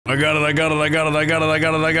I got it. I got it. I got it. I got it. I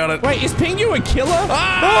got it. I got it. Wait, is Pingu a killer?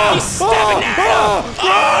 Ah! He's stabbing No!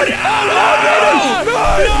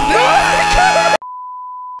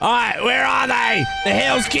 Alright, where are they? The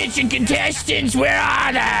Hell's Kitchen contestants, where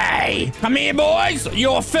are they? Come here, boys.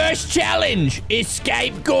 Your first challenge,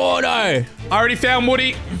 escape Gordo. I already found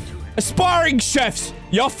Woody. Aspiring chefs,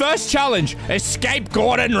 your first challenge, escape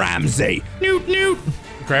Gordon Ramsay. Newt, newt.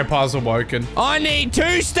 Grandpa's awoken. I need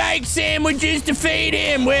 2 steak sandwiches to feed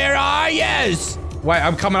him. Where are yas? Wait,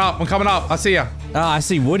 I'm coming up. I'm coming up. I see ya. Ah, I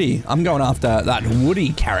see Woody. I'm going after that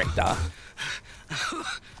Woody character.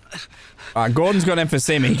 Alright, Gordon's got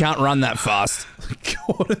emphysema. He can't run that fast.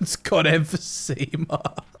 Gordon's got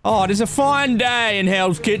emphysema. Oh, it is a fine day in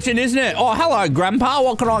Hell's Kitchen, isn't it? Oh, hello, Grandpa.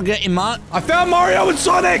 What can I get you, mate? I found Mario and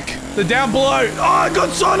Sonic. They're down below. Oh, I got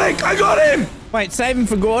Sonic. I got him. Wait, save him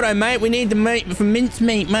for Gordo, mate. We need the meat for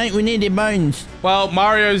mincemeat, mate. We need their bones. Well,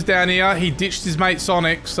 Mario's down here. He ditched his mate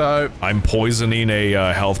Sonic, so... I'm poisoning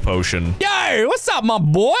a health potion. Yo, what's up, my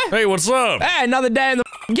boy? Hey, what's up? Hey, another day in the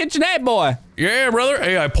kitchen, hey, boy. Yeah, brother.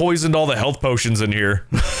 Hey, I poisoned all the health potions in here.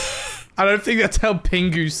 I don't think that's how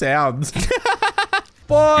Pingu sounds.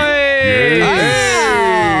 Boy!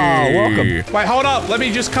 Oh, welcome. Wait, hold up. Let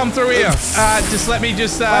me just come through here. Just let me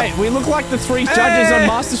just, Wait, we look like the 3 judges on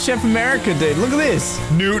MasterChef America, dude. Look at this.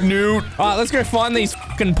 Newt, Newt. All right, let's go find these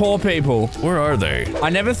fucking poor people. Where are they? I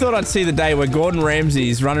never thought I'd see the day where Gordon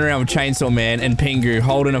Ramsay's running around with Chainsaw Man and Pingu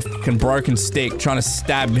holding a fucking broken stick trying to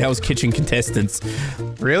stab Hell's Kitchen contestants.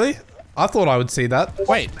 Really? I thought I would see that.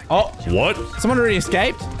 Wait. Oh, what? Someone already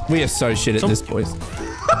escaped? We are so shit at this, boys.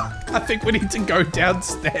 I think we need to go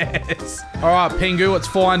downstairs. All right, Pingu, let's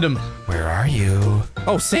find him. Where are you?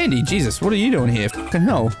 Oh, Sandy, Jesus, what are you doing here? Fucking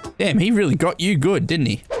hell. Damn, he really got you good, didn't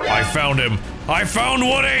he? I found him. I found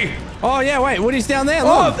Woody. Oh, yeah, wait, Woody's down there.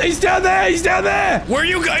 Oh, Look. he's down there. He's down there. Where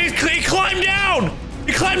you guys? He climbed down.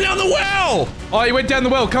 He climbed down the well. Oh, he went down the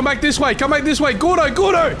well. Come back this way. Come back this way. Gordo,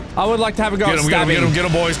 Gordo. I would like to have a go at stabbing. Get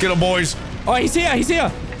him, boys. Get him, boys. Oh, he's here. He's here.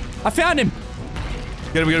 I found him.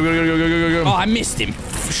 Get him. Oh, I missed him.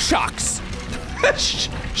 Shucks.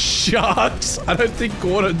 Shucks. I don't think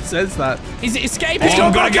Gordon says that. He's escaping. Oh,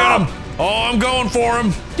 I'm gonna get him. Oh, I'm going for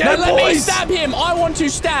him. Get him, let me boys. stab him. I want to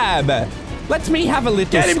stab. Let me have a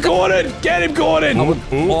little. Get him, Gordon. Get him, Gordon.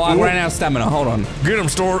 I ran out of stamina. Hold on. Get him,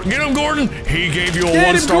 Get him, Gordon. He gave you a Get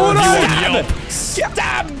him, 1-star review Gordon. on Yelp.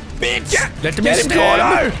 Stab, bitch. Let me Get him, stab.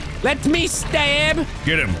 Gordo. Let me stab.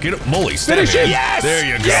 Get him. Mully, stab Finish him. him. Yes. There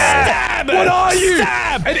you go. Stab. What are you?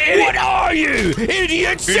 Stab. An idiot. What are you?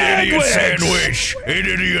 Idiot sandwich. An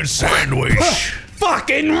idiot sandwich.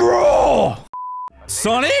 Fucking raw.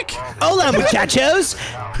 Sonic? Hola, muchachos.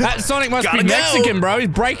 That Sonic must Gotta be go. Mexican, bro. He's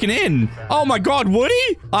breaking in. Oh my God,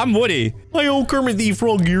 Woody? I'm Woody. Hi, old Kermit the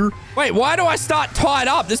Frog here. Wait, why do I start tied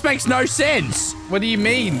up? This makes no sense. What do you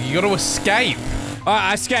mean? You gotta escape.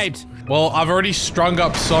 I escaped. Well, I've already strung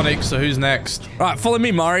up Sonic, so who's next? All right, follow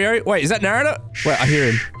me, Mario. Wait, is that Narada? Wait, I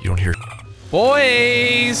hear him. You don't hear.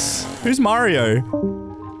 Boys! Who's Mario?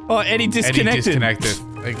 Oh, Eddie disconnected. Eddie disconnected.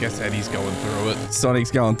 I guess Eddie's going through it.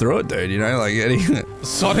 Sonic's going through it, dude. You know, like Eddie.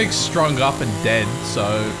 Sonic's strung up and dead,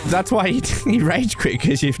 so... That's why he rage quit,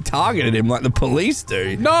 because you've targeted him like the police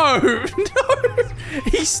do. No! No!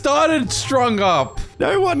 He started strung up.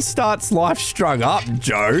 No one starts life strung up,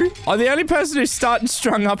 Joe. Oh, the only person who's starting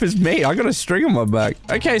strung up is me. I got a string on my back.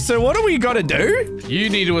 Okay, so what do we got to do? You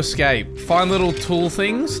need to escape. Find little tool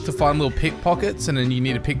things to find little pickpockets, and then you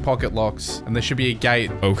need to pickpocket locks, and there should be a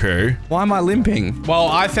gate. Okay. Why am I limping? Well,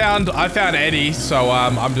 I found Eddie, so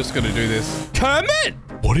I'm just gonna do this. Kermit?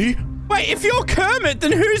 Woody? Wait, if you're Kermit,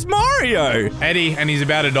 then who's Mario? Eddie, and he's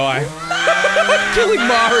about to die. Killing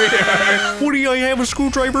Mario. Woody, I have a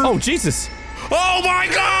screwdriver. Oh, Jesus. Oh my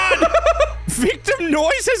God! Victim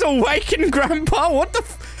noise has awakened Grandpa. What the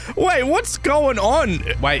Wait, what's going on?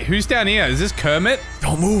 Wait, who's down here? Is this Kermit?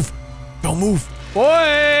 Don't move. Don't move.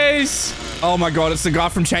 Boys! Oh my God, it's the guy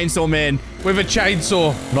from Chainsaw Man. With a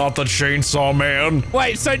chainsaw. Not the chainsaw man.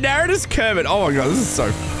 Wait, so Narrator's Kermit. Oh my God, this is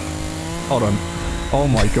so... Hold on. Oh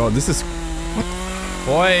my God, this is...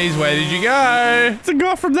 Boys, where did you go? It's the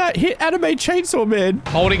guy from that hit anime Chainsaw Man.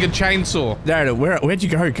 Holding a chainsaw. Narrator, where'd you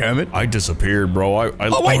go, Kermit? I disappeared, bro.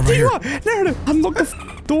 Oh wait, there you are! Narrator, unlock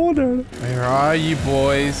the door, Narrator. Where are you,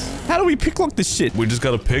 boys? How do we picklock this shit? We just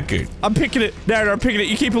gotta pick it. I'm picking it. Narrator, I'm picking it.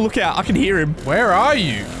 You keep a lookout. I can hear him. Where are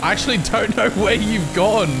you? I actually don't know where you've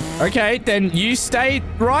gone. Okay, then you stay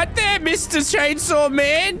right there, Mr. Chainsaw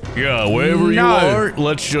Man. Yeah, wherever you No. are,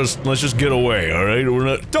 let's just get away, all right? We're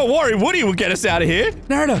not. Don't worry, Woody will get us out of here.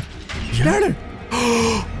 Narrator. Narrator.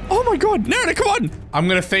 Oh my God, Narrator, come on. I'm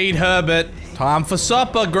gonna feed Herbert. Time for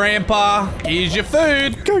supper, Grandpa. Here's your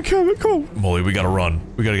food. Go, Kermit, come on. Mully, we gotta run.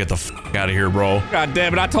 We gotta get the f out of here, bro. God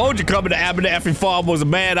damn it, I told you coming to Abernathy Farm was a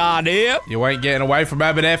bad idea. You ain't getting away from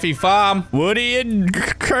Abernathy Farm. Woody and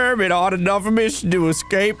Kermit on another mission to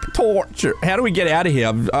escape torture. How do we get out of here?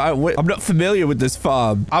 I'm not familiar with this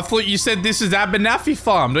farm. I thought you said this is Abernathy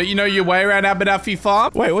Farm. Don't you know your way around Abernathy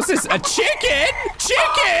Farm? Wait, what's this? A chicken?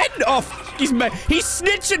 Chicken? Oh, he's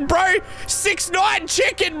snitching, bro. 6'9"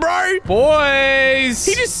 chicken, bro. Boys.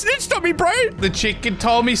 He just snitched on me, bro. The chicken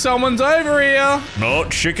told me someone's over here. No,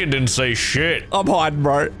 chicken didn't say shit. I'm hiding,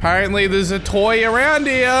 bro. Apparently there's a toy around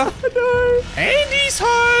here. No. Andy's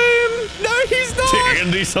home. No, he's not.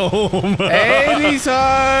 Andy's home. Andy's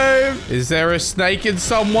home. Is there a snake in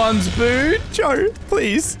someone's boot? Joe,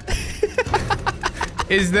 please.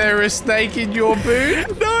 Is there a snake in your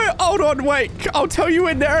boot? No, hold on, wait. I'll tell you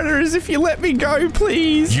where Narrator is if you let me go,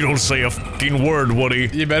 please. You don't say a fucking word, Woody.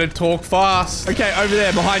 You better talk fast. Okay, over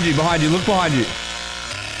there, behind you, look behind you.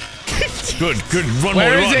 Good. Run,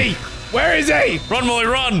 Where Mully, is run. he? Where is he? Run,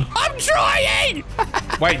 Mully, run. I'm trying!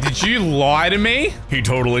 Wait, did you lie to me? He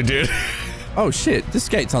totally did. Oh shit, this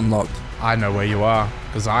gate's unlocked. I know where you are,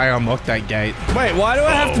 because I unlocked that gate. Wait, why do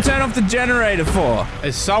I have to turn off the generator for?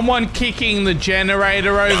 Is someone kicking the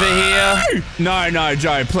generator over here? No,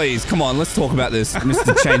 Joe, please. Come on, let's talk about this,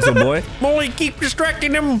 Mr. Chainsaw Boy. Mully, keep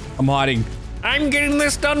distracting him. I'm hiding. I'm getting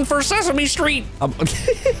this done for Sesame Street.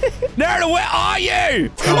 Narrator, where are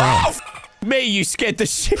you? Oh, f me, you scared the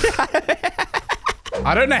shit out of me.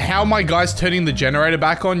 I don't know how my guy's turning the generator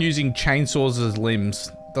back on using chainsaws as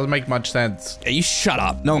limbs. Doesn't make much sense. Hey, you shut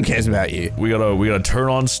up. No one cares about you. We gotta turn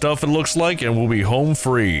on stuff, it looks like, and we'll be home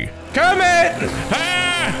free. Kermit!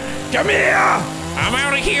 Ah! Come here! I'm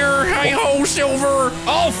out of here. Hi-ho, Silver.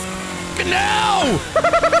 Oh, no!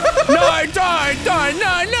 No, don't.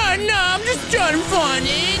 No. I'm just trying to find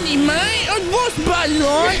Andy, mate. I've lost Buzz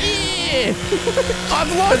Lightyear.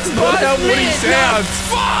 I've lost Buzz not what he Lightyear. sounds.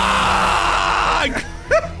 No,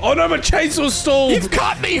 fuck! Oh no, my chainsaw's stalled! You've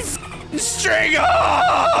cut me string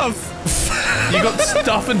off! You got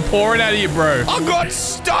stuffing pouring out of you, bro. I got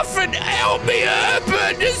stuffing. Help me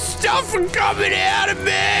open. There's stuffing coming out of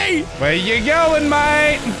me. Where you going,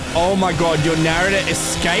 mate? Oh my god, your narrator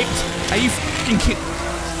escaped? Are you fucking kidding?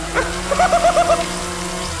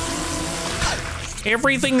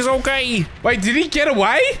 Everything's okay. Wait, did he get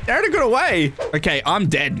away? Narrator got away. Okay, I'm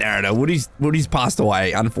dead, narrator. Woody's passed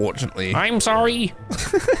away, unfortunately. I'm sorry.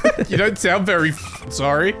 You don't sound very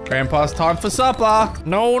sorry. Grandpa's time for supper.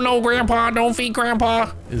 No, Grandpa. Don't feed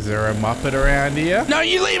Grandpa. Is there a Muppet around here? No,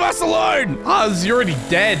 you leave us alone. Oz, you're already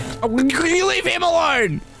dead. You leave him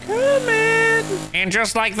alone. Kermit. And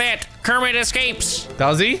just like that, Kermit escapes.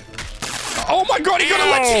 Does he? Oh my god, he got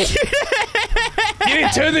electrocuted. You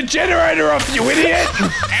didn't turn the generator off, you idiot.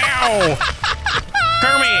 Ow.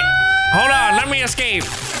 Kermit, hold on. Let me escape.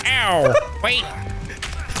 Ow. Wait.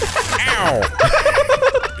 Ow.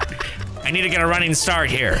 I need to get a running start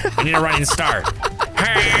here.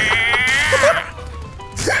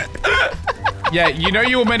 Yeah, you know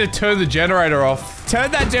you were meant to turn the generator off.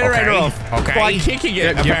 Turn that generator Okay, off. okay. By kicking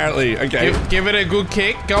it, apparently. Okay. Give it a good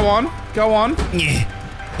kick. Go on. Here.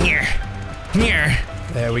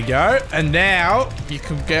 There we go. And now you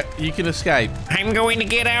can escape. I'm going to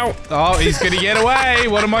get out. Oh, he's gonna get away.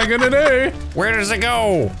 What am I gonna do? Where does it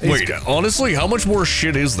go? Wait, honestly, how much more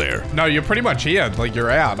shit is there? No, you're pretty much here. Like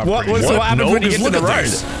you're out. What happens No, when you get to look the at road?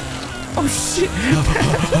 this. Oh shit.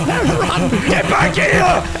 Run! Get back here!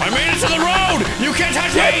 I made it to the road. You can't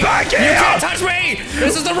touch Get me. back here! You can't touch me.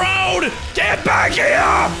 This is the road. Get back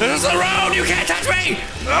here! This is the road. You can't touch me.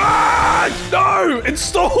 Ah! No! It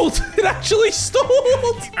stalled! It actually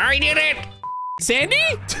stalled! I did it. Sandy?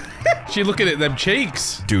 She looking at them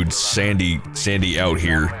cheeks. Dude, Sandy out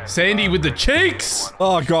here. Sandy with the cheeks!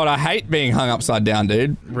 Oh god, I hate being hung upside down,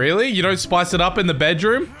 dude. Really? You don't spice it up in the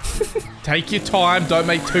bedroom? Take your time, don't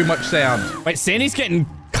make too much sound. Wait, Sandy's getting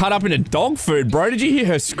cut up into dog food, bro. Did you hear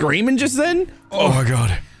her screaming just then? Oh my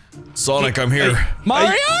god. Sonic, I'm here.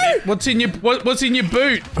 Mario? What's in your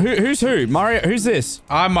boot? Who's who? Mario? Who's this?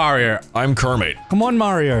 I'm Mario. I'm Kermit. Come on,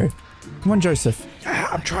 Mario. Come on, Joseph.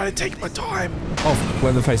 I'm trying to take my time. Oh,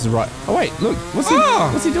 Leatherface is right. Oh wait, look. What's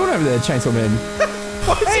he doing over there, Chainsaw Man?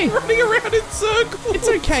 Why is he running around in circles? It's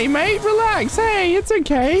okay, mate. Relax. Hey, it's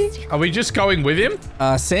okay. Are we just going with him?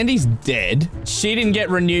 Sandy's dead. She didn't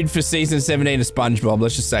get renewed for season 17 of SpongeBob.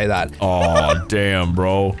 Let's just say that. Oh, damn,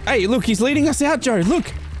 bro. Hey, look, he's leading us out, Joe.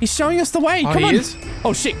 Look, he's showing us the way. Come on. Is?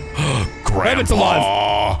 Oh shit. Grandpa. Kermit's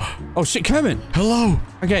alive. Oh shit, Kermit. Hello.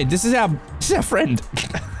 Okay, this is our friend.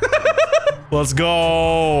 Let's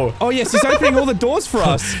go. Oh yes, he's opening all the doors for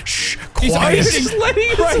us. Shh, He's quiet.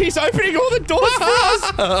 opening, bro, he's opening all the doors for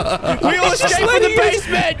us. We all escaped from the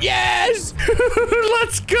basement. Yes.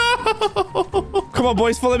 Let's go. Come on,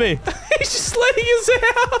 boys, follow me. He's just letting us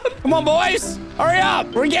out. Come on, boys. Hurry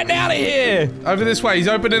up. We're getting out of here. Over this way. He's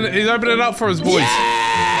opening it up for us, boys.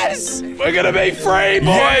 Yes. We're gonna be free,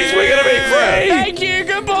 boys. We're gonna be free. Thank you.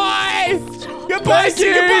 Goodbye. Goodbye. Thank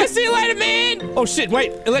you. Goodbye. See you later, man. Oh shit!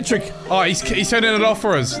 Wait, electric. Oh, he's turning it off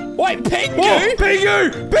for us. Wait, Pingu. Oh,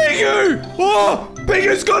 Pingu! Pingu! Oh,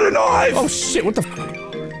 Pingu's got a knife! Oh shit! What the?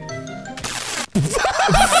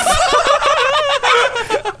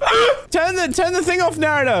 Turn the thing off,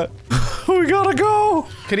 narrator. We gotta go!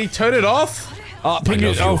 Can he turn it off? Oh,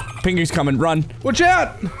 Pingu's coming. Run. Watch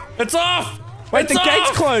out! It's off. Wait, It's the gate's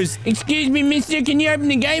off! closed. Excuse me, mister. Can you open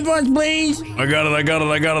the gate for us, please? I got it, I got it,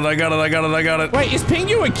 I got it, I got it, I got it, I got it. Wait, is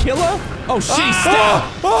Pingu a killer? Oh shit! He's Ah!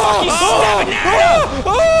 stabbing. He's stabbing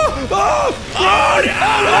narrator.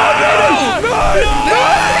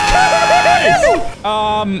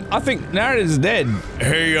 I think narrator's dead.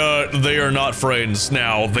 Hey, they are not friends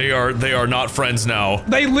now. They are not friends now.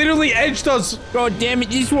 They literally edged us. God damn it!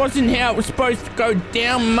 This wasn't how it was supposed to go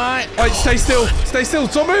down, mate. Wait, stay still. Stay still.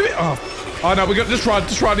 Stop moving. Oh no, we got just run.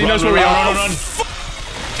 Just run. He knows where we are. Run.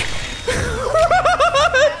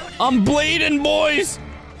 I'm bleeding, boys.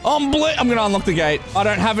 I'm gonna unlock the gate. I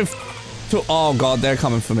don't have it. Oh god, they're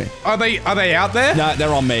coming for me. Are they out there? No,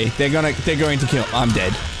 they're on me. They're going to kill. I'm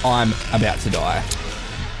dead. I'm about to die.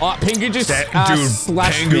 Oh, Pingu just Dude,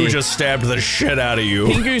 slashed Pingu me. just stabbed the shit out of you.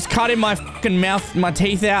 Pingu's cutting my fucking mouth, my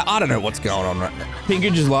teeth out. I don't know what's going on right now.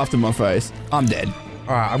 Pingu just laughed in my face. I'm dead.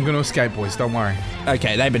 Alright, I'm gonna escape, boys. Don't worry.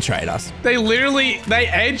 Okay, they betrayed us. They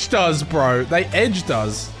edged us, bro. They edged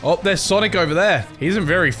us. Oh, there's Sonic over there. He isn't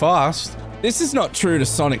very fast. This is not true to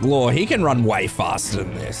Sonic lore. He can run way faster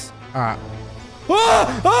than this. Alright.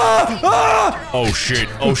 Oh shit.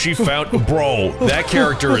 Oh, she found- Bro, that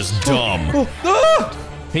character is dumb.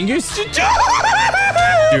 Pingu's-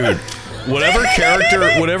 Dude, whatever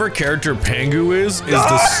character Pingu is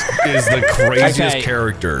the craziest Okay.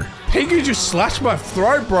 character. Pingu just slashed my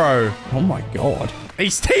throat, bro. Oh my god.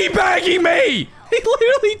 He's teabagging me! He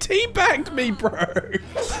literally teabagged me, bro.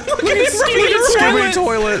 Look at his Skibidi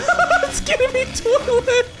toilet. Skibidi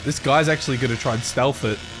toilet. This guy's actually gonna try and stealth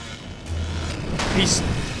it. He's...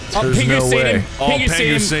 There's Pingu's no seen way. him. Oh, Pingu's seen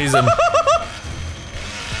Pingu him. sees him.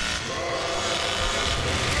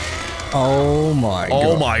 Oh my god.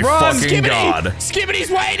 Oh my Run, fucking Skibidi! god.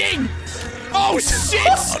 Skibidi's waiting! Oh shit!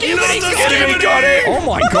 Skibidi Skibidi got him! Oh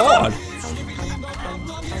my god.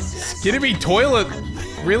 Skibidi toilet.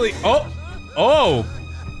 Really? Oh. Oh.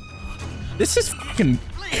 This is fucking...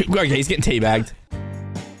 Okay, he's getting teabagged.